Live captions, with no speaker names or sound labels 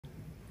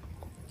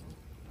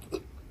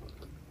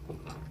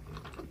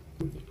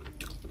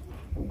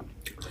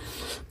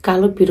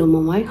कालो पिरो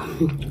मोमो है।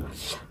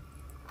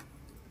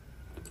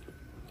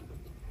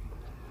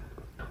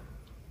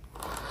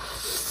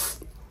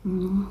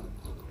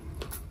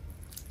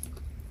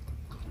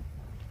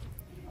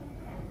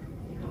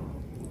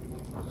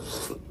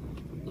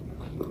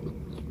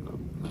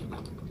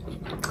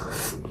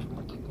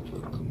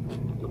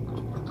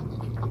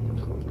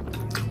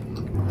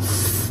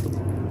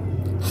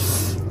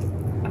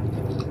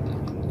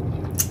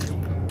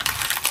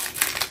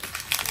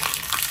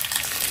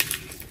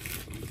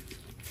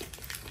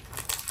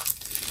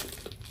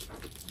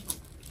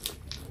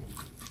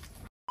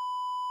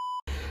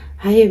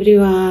 हाई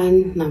एभ्रिवान,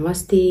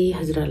 नमस्ते।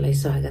 हजुरहरूलाई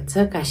स्वागत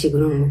छ काशी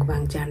गुरुङ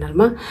मुकबाङ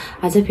च्यानलमा।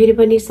 आज फेरि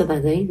पनि सदा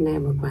झैं नयाँ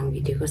मुकबाङ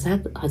भिडियोको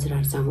साथ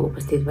हजुरहरूसँग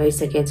उपस्थित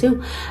भइसकेको छु।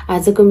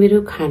 आजको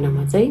मेरो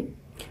खानामा चाहिँ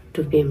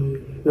टुपेम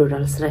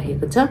नुडल्स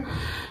रहेको छ।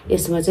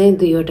 यसमा चाहिँ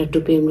दुईवटा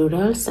टुपेम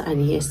नुडल्स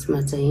अनि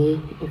यसमा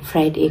चाहिँ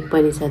फ्राइड एग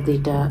पनि छ,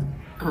 दुईटा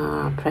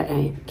के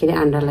अरे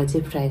अन्डालाई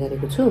चाहिँ फ्राई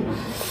गरेको छु।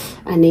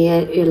 अनि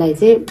यसलाई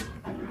चाहिँ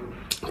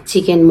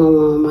चिकन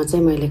मोमोमा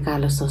चाहिँ मैले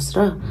कालो सस र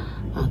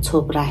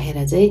छोप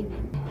राखेर चाहिँ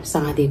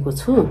साँधेको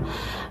छु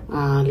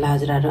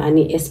लाजराहरू।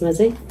 अनि यसमा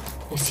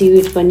चाहिँ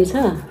सीवीड पनि छ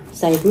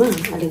साइडमा,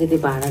 अलिकति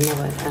भाँडा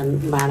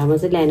नभए भाँडामा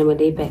चाहिँ ल्याएन,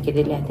 मैले यही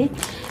प्याकेटै ल्याएको थिएँ।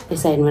 यो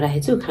साइडमा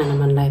राखेको छु, खान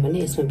मन लाग्यो भने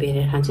यसमा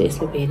भेरेर खान्छु।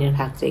 यसमा भेरेर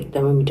खाएको चाहिँ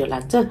एकदमै मिठो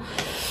लाग्छ।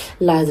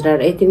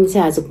 लाजराहरू यति नै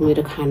चाहिँ आजको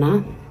मेरो खाना।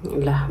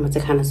 ल म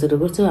चाहिँ खाना सुरु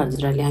गर्छु।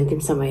 हजुरहरूले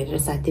अन्तिमसम्म हेरेर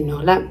साथ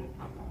दिनुहोला।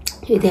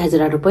 यदि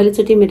हजुरहरू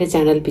पहिलोचोटि मेरो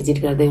च्यानल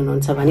भिजिट गर्दै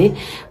हुनुहुन्छ भने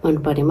मन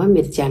परेमा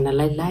मेरो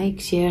च्यानललाई लाइक,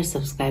 सेयर,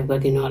 सब्सक्राइब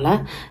गरिदिनु होला।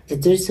 र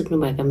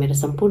जोडिसक्नुभएका मेरो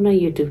सम्पूर्ण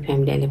युट्युब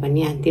फ्यामिलीले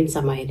पनि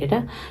अन्तिमसम्म हेरेर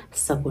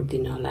सपोर्ट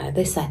दिनु होला,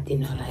 है साथ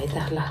दिनु होला है त।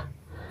 ल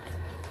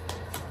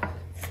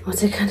म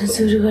चाहिँ खाना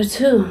सुरु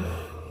गर्छु।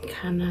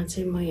 खाना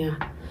चाहिँ म यहाँ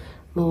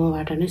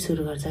मोमोबाट नै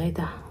सुरु गर्छु है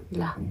त।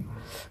 ल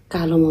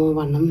कालो मोमो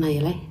भनौँ न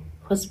यसलाई।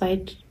 फर्स्ट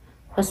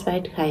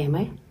बाइट खायौँ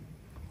है।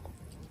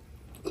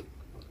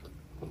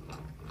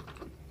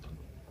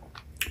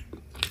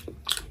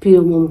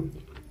 पिरो मोमो,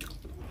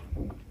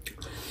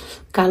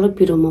 कालो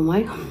पिरो मोमो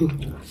है।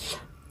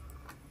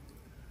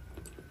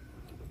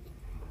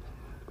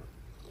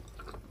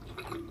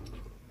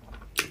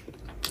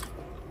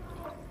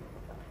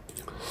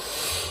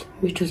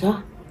 मिठो छ।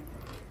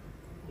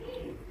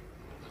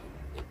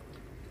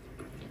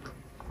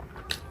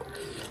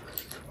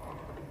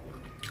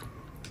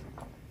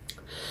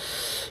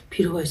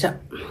 पिरो भएछ।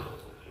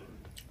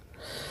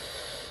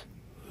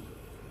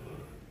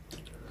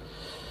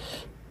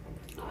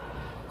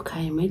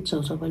 खाएमै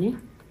चाउचाउ पनि।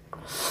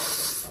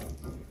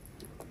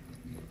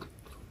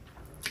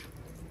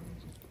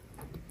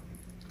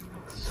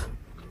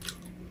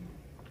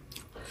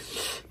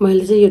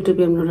 मैले चाहिँ यो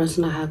टुपेम नुडल्स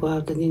नखाएको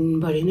अब त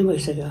दिनभरि नै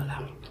भइसक्यो होला।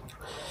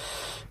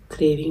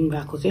 क्रेभिङ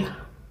भएको क्या।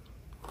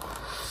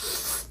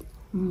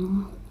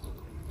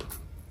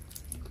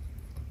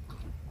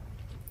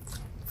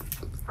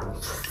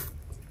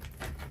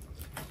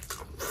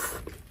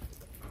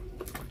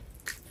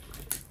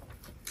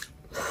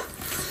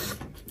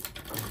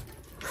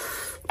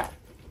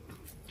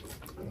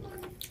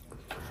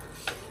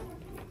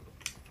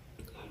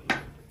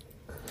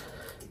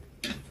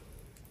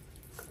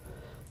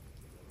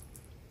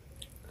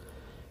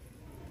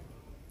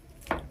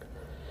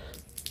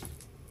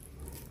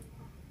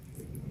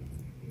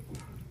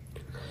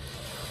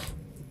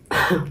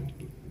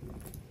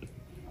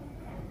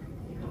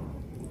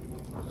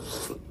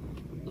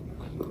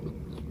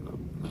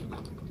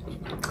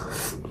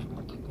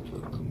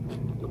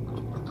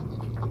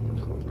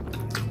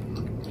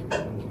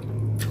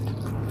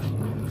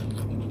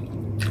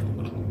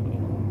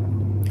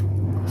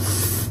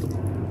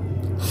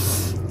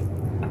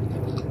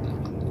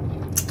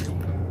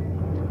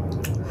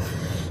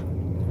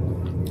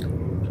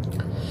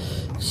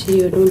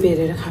 सियोहरू पनि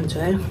बेरेर खान्छु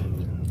है।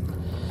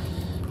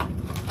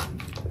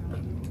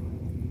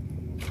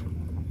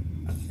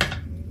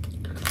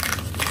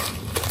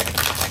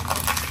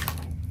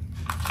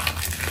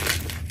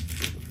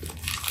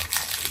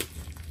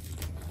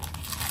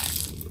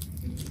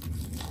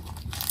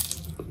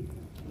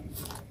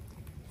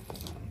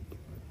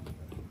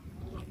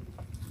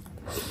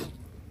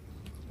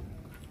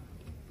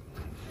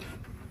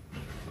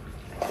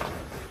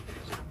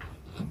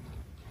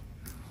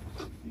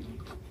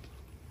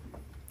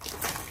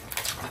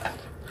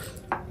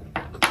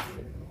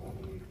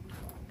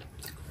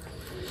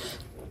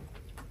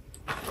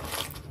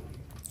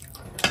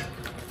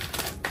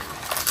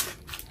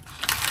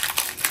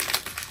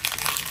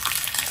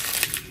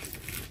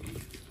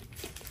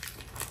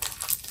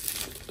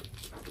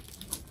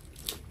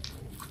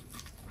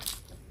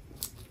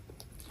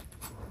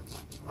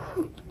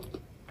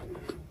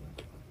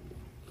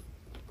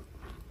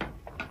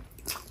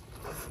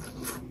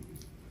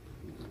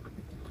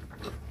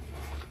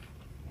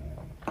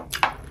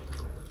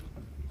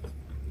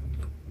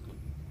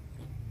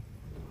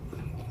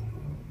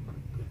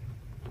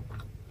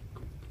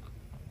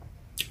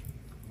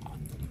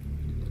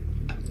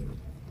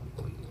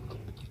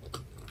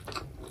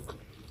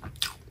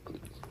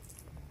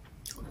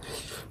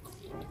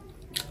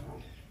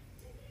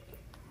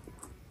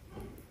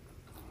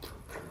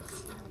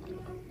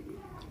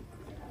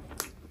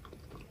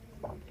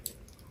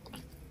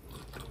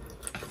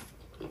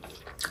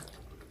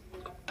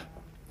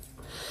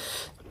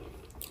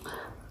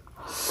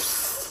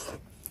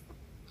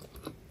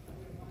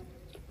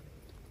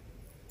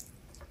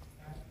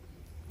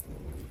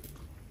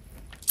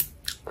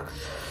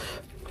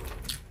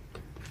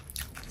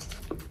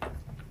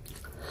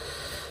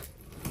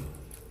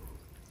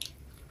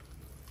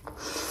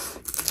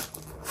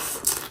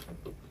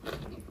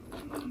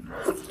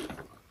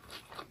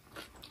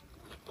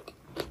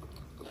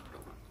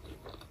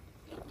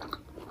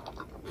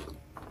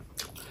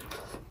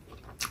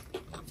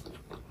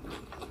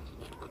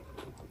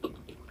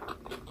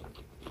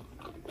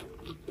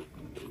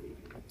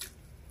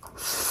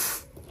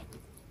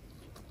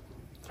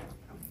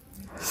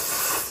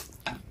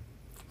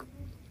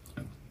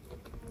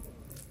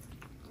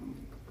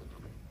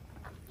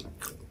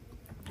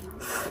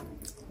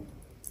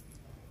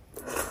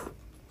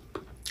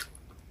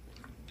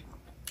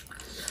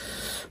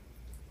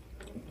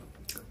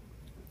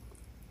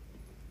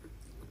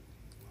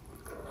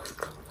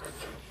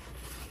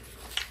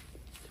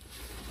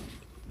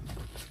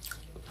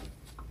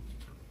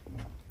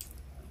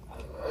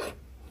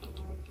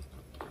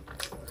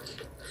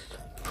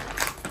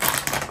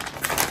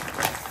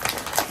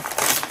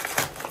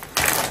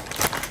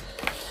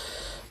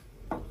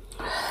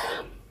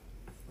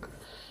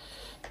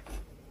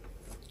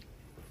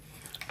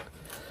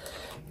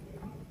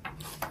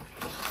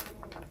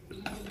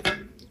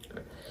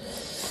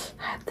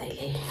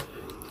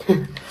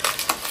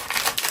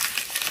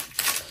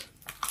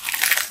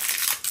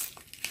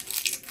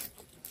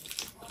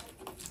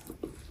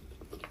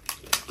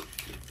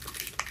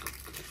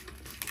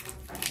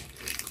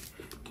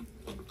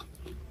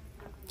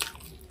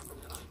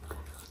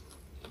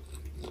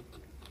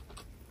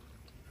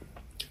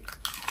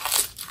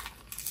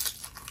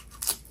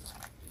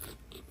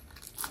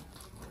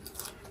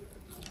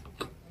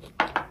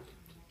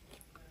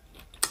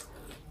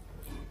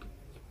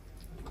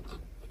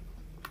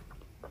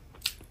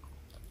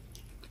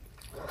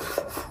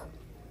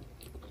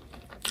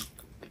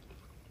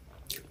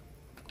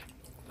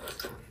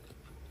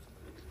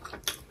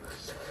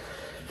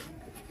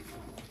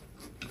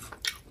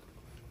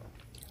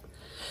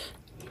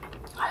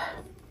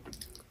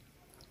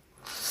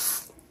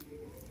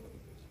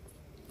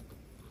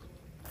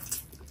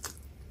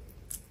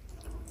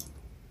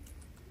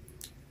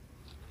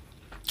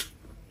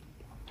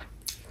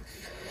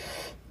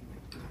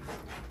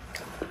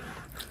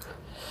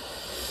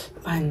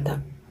 अन्त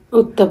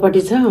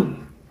उत्तापट्टि छ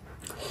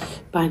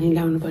पानी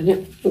ल्याउनु पर्ने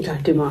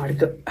घाँटीमा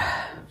अड्क्यो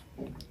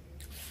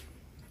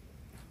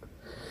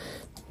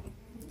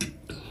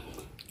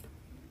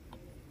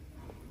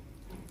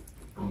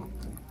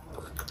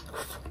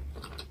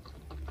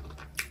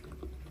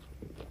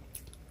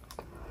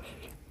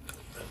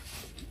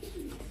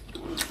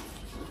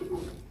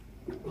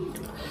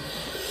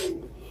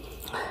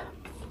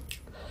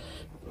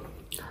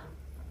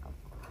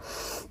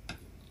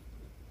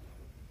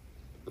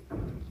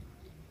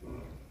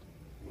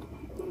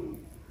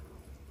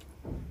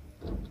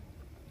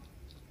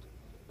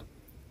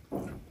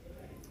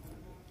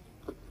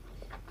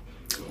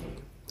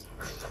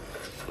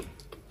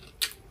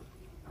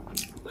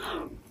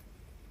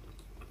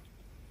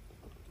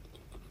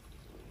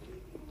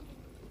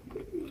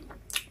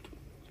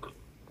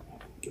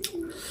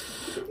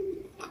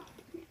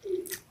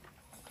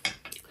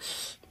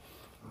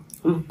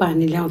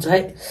पानी ल्याउँछ है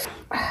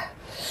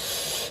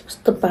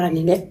कस्तो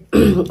पानीले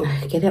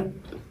के अरे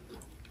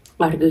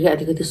अड्क्यो कि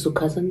अलिकति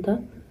सुक्खा छ नि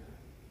त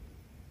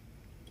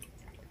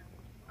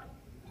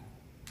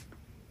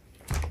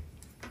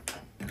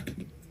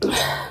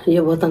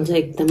यो बोतल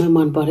चाहिँ एकदमै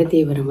मन पर्यो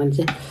त्यही भएर मैले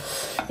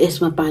चाहिँ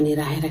यसमा पानी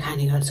राखेर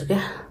खाने गर्छु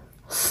क्या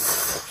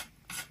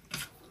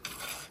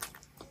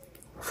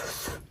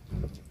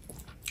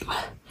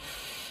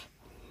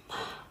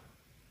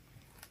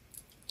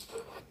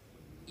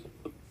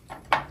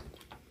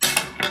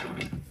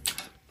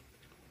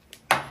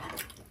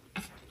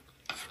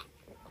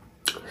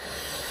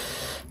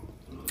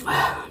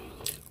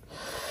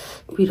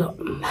पिरो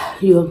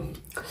यो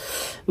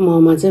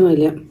मोमोमा चाहिँ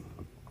मैले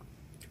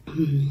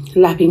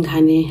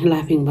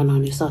लाफिङ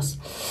बनाउने सस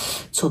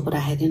छोप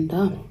राखेको थिएँ नि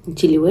त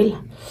चिली ओइल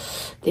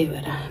त्यही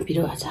भएर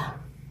पिरो आछ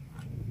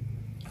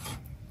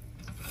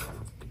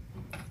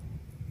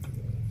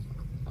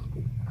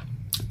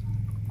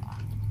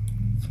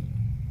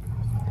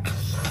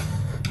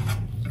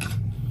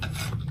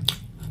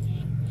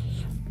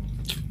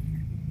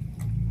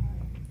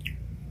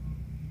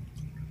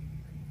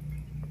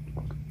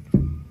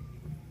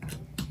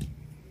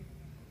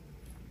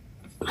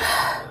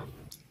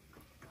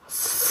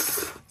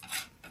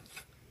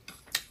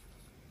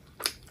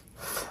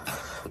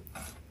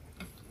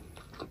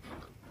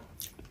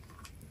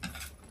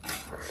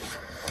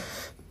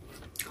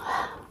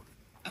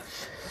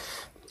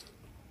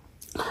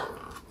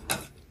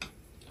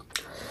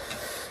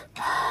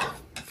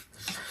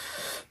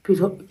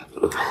पिरो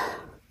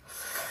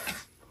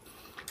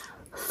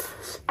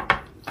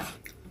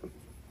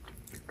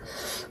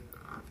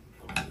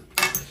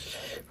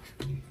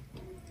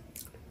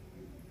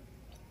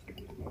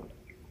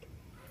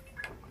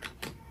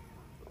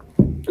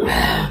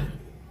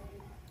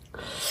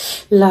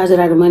ल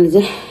हजुरहरू मैले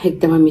चाहिँ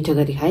एकदमै मिठो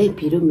गरी खाएँ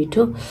पिरो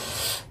मिठो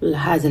ल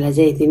आजलाई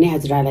चाहिँ यति नै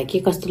हजुरहरूलाई के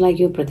कस्तो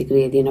लाग्यो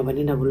प्रतिक्रिया दिन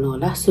पनि नभुल्नु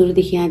होला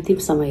सुरुदेखि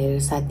अन्तिमसम्म हेरेर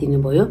साथ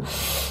दिनुभयो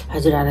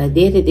हजुरहरूलाई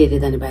धेरै धेरै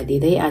धन्यवाद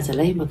दिँदै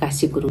आजलाई म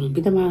काशी गुरुङ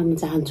बिदा माग्न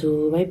चाहन्छु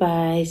बाई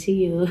बाई सी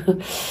यू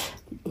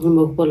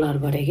मुख पोलर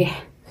गरे के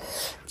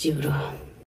जिब्रो